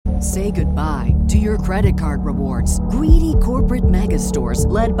Say goodbye to your credit card rewards. Greedy corporate mega stores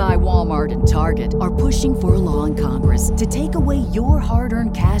led by Walmart and Target are pushing for a law in Congress to take away your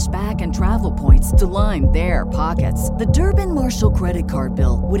hard-earned cash back and travel points to line their pockets. The Durbin-Marshall credit card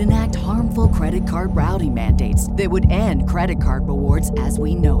bill would enact harmful credit card routing mandates that would end credit card rewards as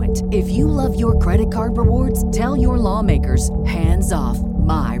we know it. If you love your credit card rewards, tell your lawmakers, hands off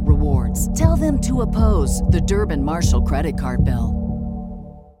my rewards. Tell them to oppose the Durbin-Marshall credit card bill.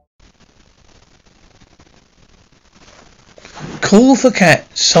 Call for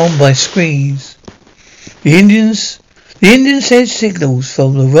Cats, song by Squeeze. The Indians head signals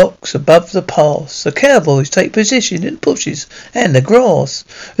from the rocks above the pass. The cowboys take position in the bushes and the grass.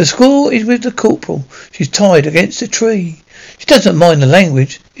 The squirrel is with the corporal. She's tied against a tree. She doesn't mind the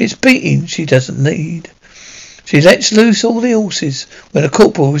language. It's beating she doesn't need. She lets loose all the horses when the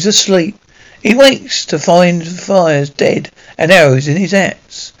corporal is asleep. He wakes to find the fires dead and arrows in his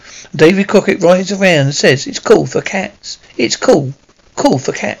hats. Davy Crockett rides around and says, "It's call for cats. It's call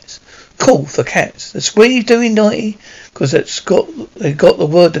for cats. Call for cats." The squeeze doing 90, because they got the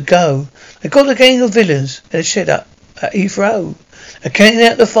word to go. They got a gang of villains and a shed up at Heathrow. They're counting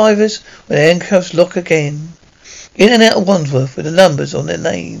out the fivers when the handcuffs lock again. In and out of Wandsworth with the numbers on their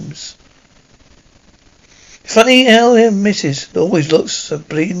names. Funny how their missus always looks so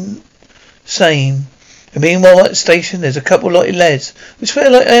bleeding sane. And meanwhile at the station there's a couple of lotty lads who swear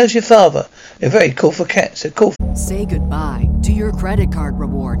like, "How's your father?" They're very cool for cats. They're cool. Say goodbye to your credit card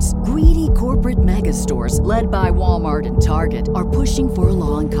rewards. Greedy corporate mega stores led by Walmart and Target are pushing for a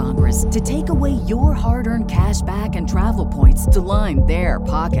law in Congress to take away your hard-earned cash back and travel points to line their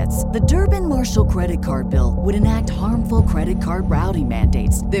pockets. The Durbin-Marshall credit card bill would enact harmful credit card routing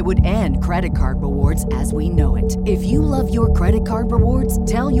mandates that would end credit card rewards as we know it. If you love your credit card rewards,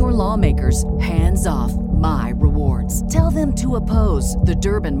 tell your lawmakers, hands off my rewards. Tell them to oppose the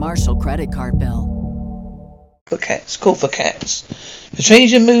Durbin-Marshall credit card bill. For cats, call for cats. To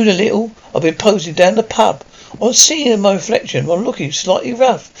change the mood a little, I've been posing down the pub. I was seeing my reflection while looking slightly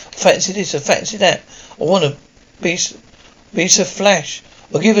rough. Fancy this, I fancy that. I want to be so flash.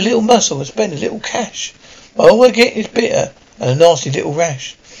 I'll give a little muscle and spend a little cash. But all I get is bitter and a nasty little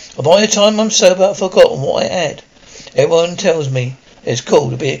rash. And by the time I'm sober, I've forgotten what I had. Everyone tells me it's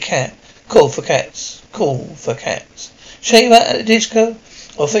cool to be a cat. Call for cats, call for cats. Shave out at the disco,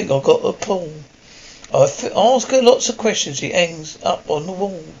 I think I've got the pull. I ask her lots of questions, she hangs up on the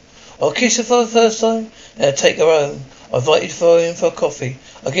wall. I'll kiss her for the first time, then I take her home. I invited her in for coffee,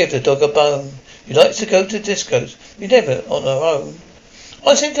 I give the dog a bone. She likes to go to discos, we never on her own.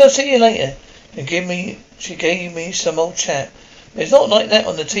 I think I'll see you later. She gave me some old chat. But it's not like that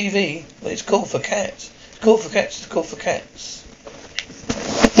on the TV, but it's called for cats. It's called for cats, it's called for cats.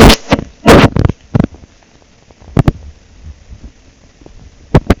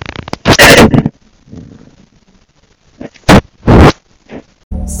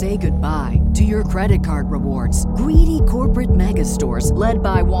 Say goodbye to your credit card rewards. Greedy corporate mega stores led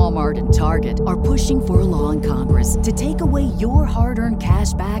by Walmart and Target are pushing for a law in Congress to take away your hard-earned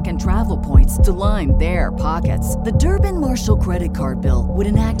cash back and travel points to line their pockets. The Durbin-Marshall credit card bill would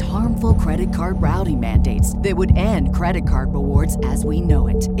enact harmful credit card routing mandates that would end credit card rewards as we know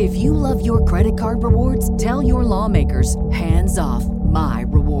it. If you love your credit card rewards, tell your lawmakers, hands off my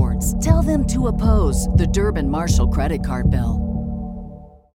rewards. Tell them to oppose the Durbin-Marshall credit card bill.